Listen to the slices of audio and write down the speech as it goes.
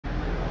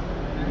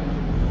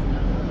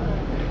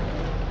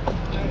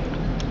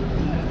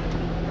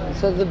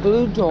So the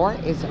blue door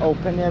is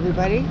open,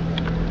 everybody.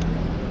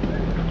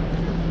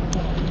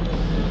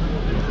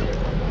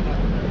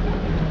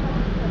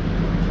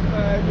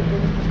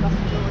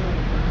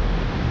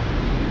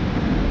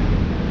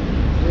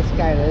 This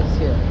guy lives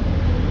here.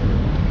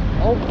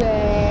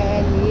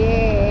 Open,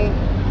 yay.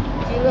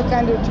 If you look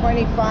under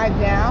 25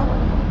 now,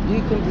 you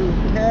can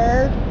be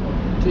prepared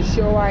to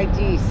show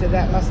ID, so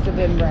that must have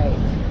been right.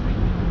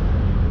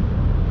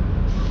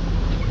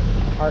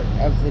 Part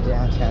of the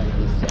downtown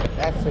east.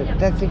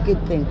 That's a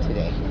good thing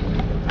today.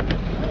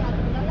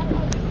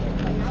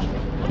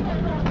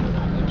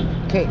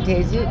 Okay,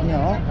 Daisy,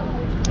 no.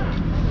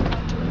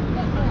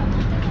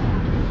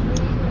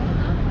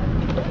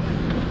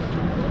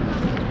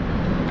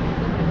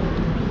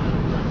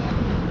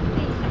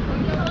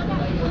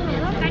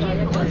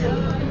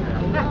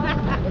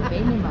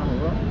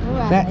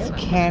 That's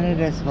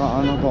Canada's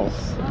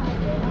vulnerables.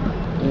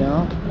 You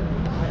know?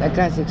 That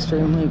guy's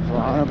extremely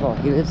vulnerable.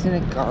 He lives in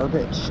a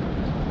garbage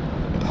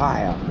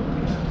pile.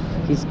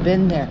 He's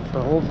been there for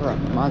over a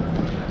month.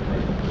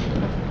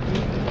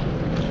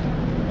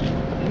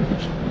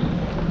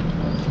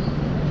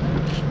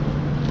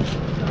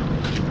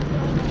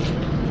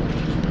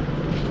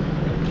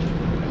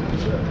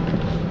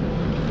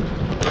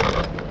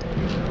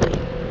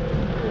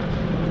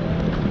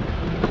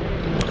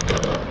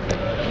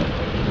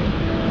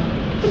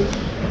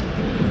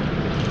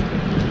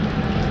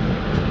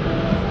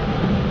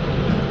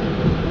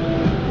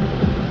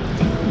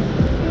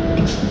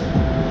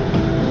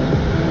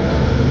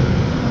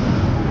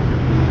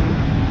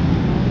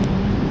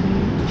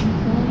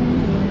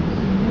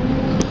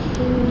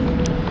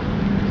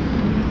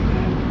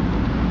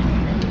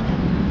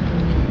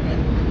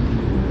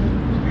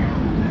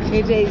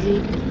 Hey Daisy,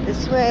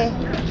 this way.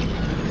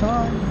 Come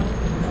on.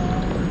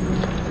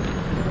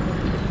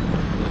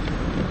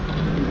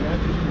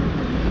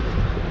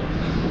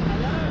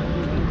 Hello,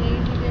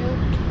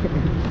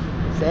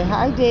 Daisy. Say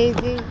hi,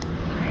 Daisy.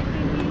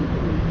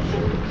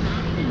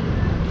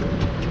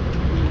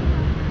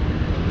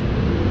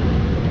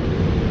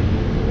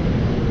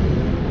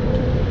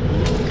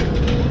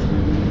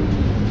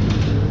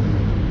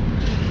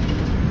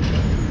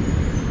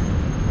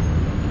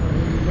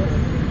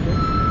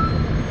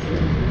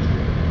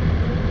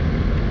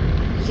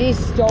 She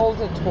stole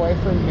the toy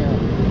from here.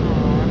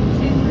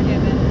 Aww, she's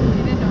forgiven.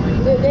 She didn't know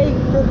anything. They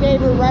forgave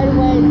her right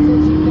away and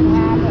said she could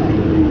have it.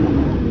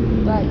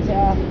 But,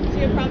 she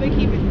would probably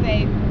keep it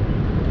safe.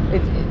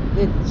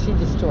 She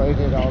destroyed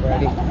it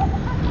already.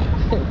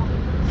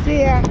 See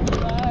ya.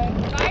 Bye.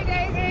 Bye,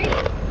 Daisy.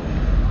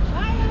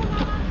 Bye,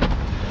 Mama.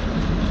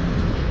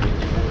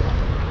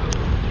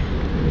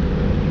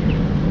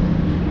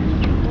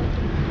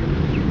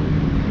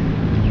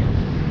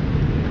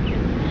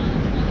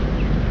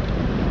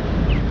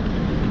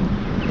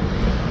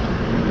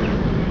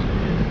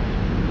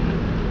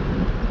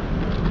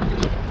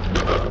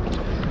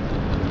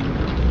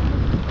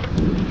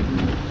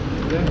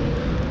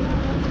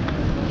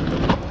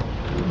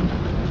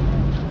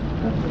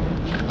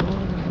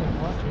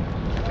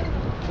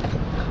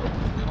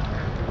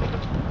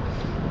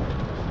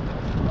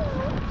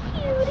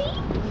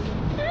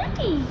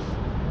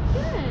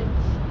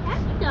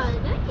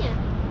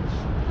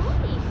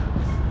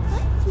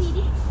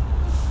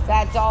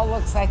 That doll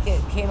looks like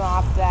it came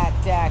off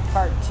that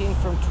cartoon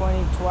from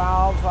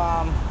 2012,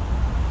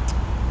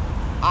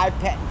 I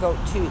Pet Goat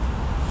 2.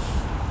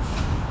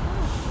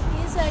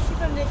 He's actually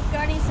from the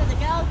Guardians of the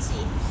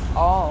Galaxy.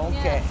 Oh,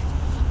 okay.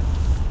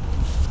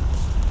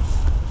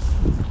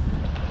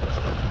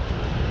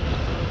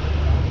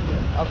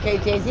 Yeah. Okay,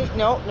 Daisy.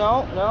 No,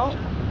 no, no.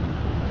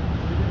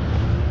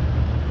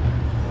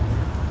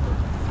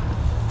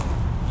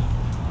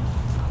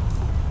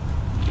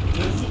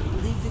 Daisy,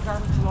 leave the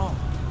garbage alone.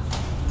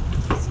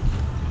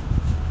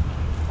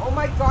 Oh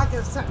my God,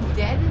 there's something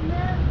dead in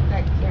there?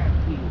 That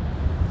can't be.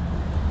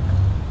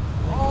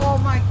 Oh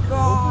my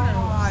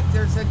God,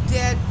 there's a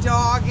dead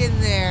dog in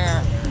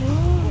there.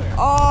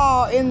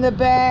 Oh, in the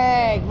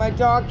bag. My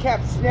dog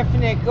kept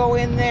sniffing it. Go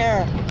in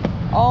there.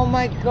 Oh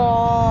my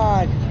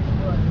God.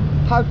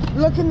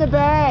 Look in the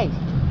bag.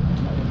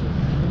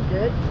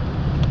 Good?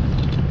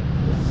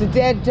 It's a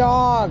dead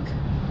dog.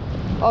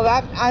 Oh,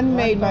 that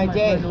unmade my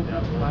day.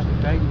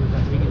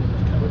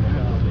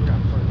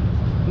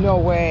 No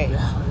way.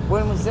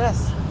 When was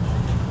this?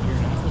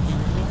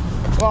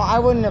 Well, I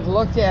wouldn't have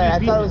looked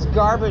at it. I thought it was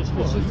garbage,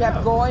 but she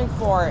kept going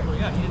for it.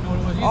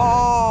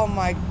 Oh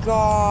my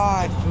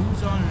God.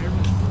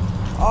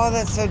 Oh,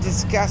 that's so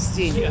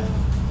disgusting.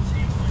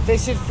 They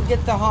should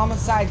get the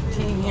homicide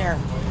team here.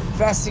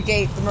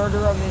 Investigate the murder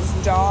of this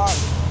dog.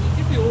 It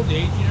could be old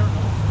age, you never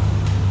know.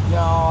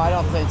 No, I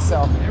don't think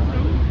so.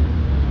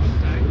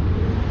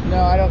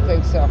 No, I don't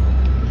think so.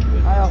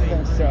 I don't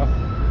think so.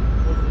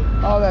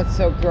 Oh, that's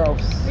so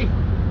gross.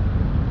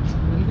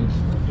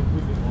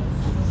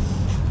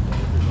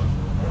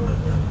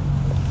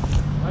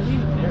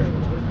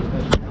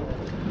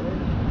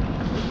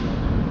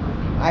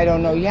 I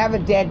don't know. You have a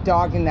dead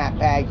dog in that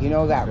bag. You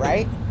know that,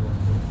 right?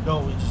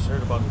 No, we just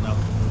heard about it now.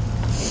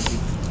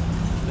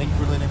 Thank you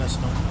for letting us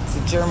know. It's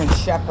a German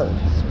Shepherd.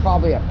 It's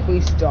probably a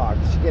police dog.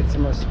 Should get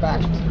some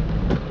respect.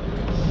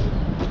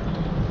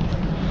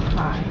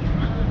 Hi.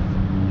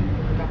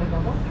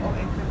 Oh,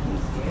 and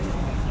cookies.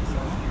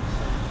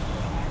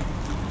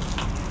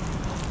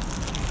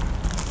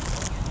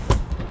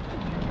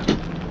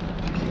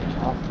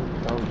 Off we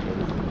go,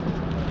 baby.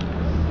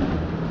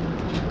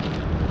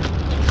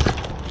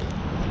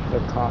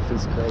 Their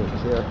coffee's great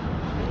here.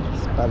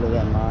 It's better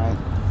than mine.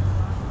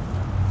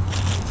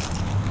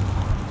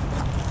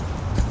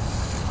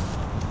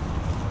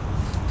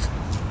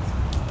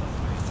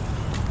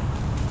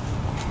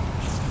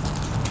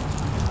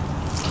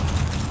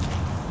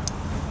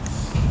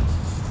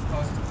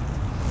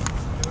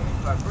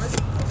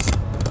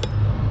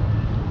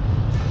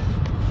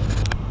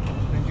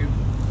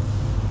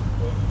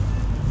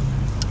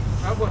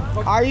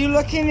 Are you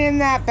looking in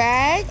that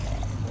bag?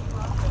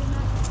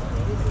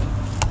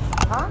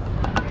 Huh?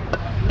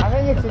 I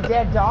think it's a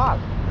dead dog.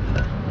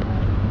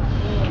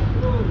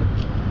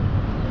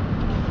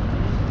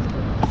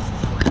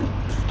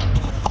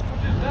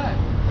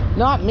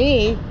 Not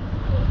me.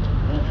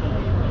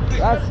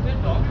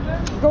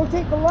 Go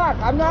take a look.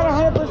 I'm not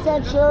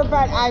 100% sure,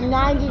 but I'm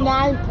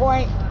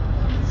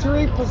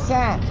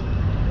 99.3%.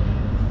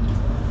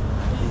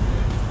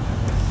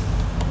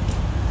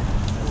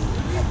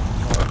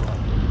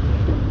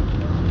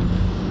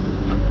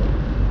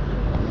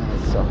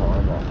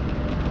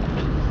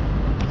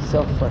 So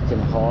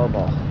freaking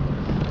horrible.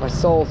 My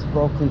soul's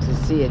broken to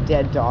see a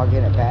dead dog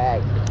in a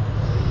bag.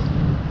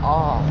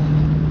 Oh.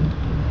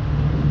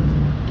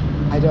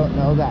 I don't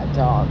know that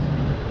dog.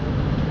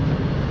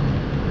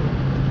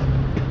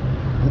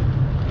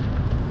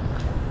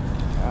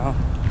 Oh.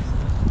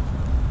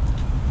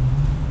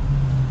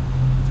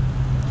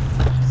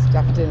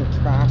 Stuffed in a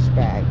trash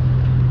bag.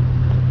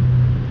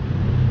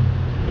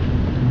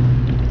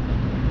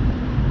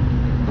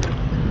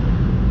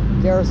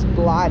 There's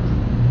blood.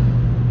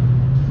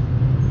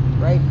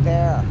 Right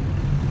there.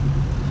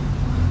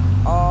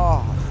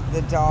 Oh,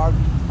 the dog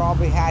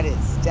probably had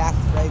its death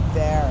right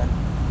there.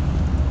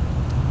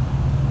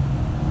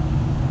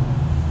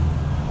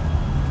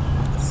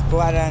 There's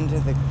blood under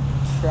the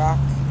truck.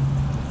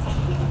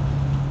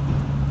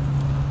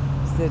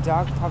 The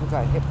dog probably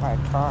got hit by a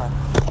car.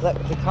 Look,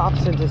 the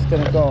cops are just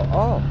gonna go,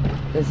 oh,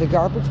 there's a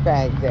garbage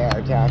bag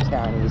there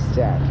downtown East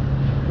End.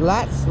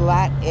 Let's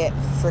let it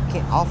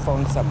frickin', I'll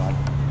phone someone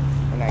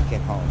when I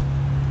get home.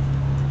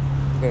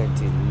 Gonna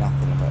do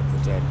nothing about the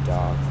dead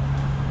dog.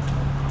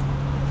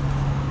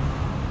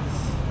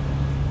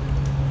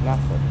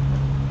 Nothing.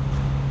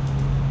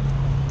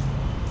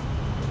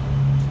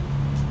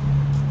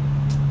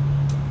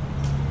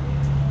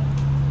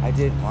 I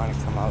didn't want to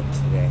come out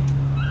today.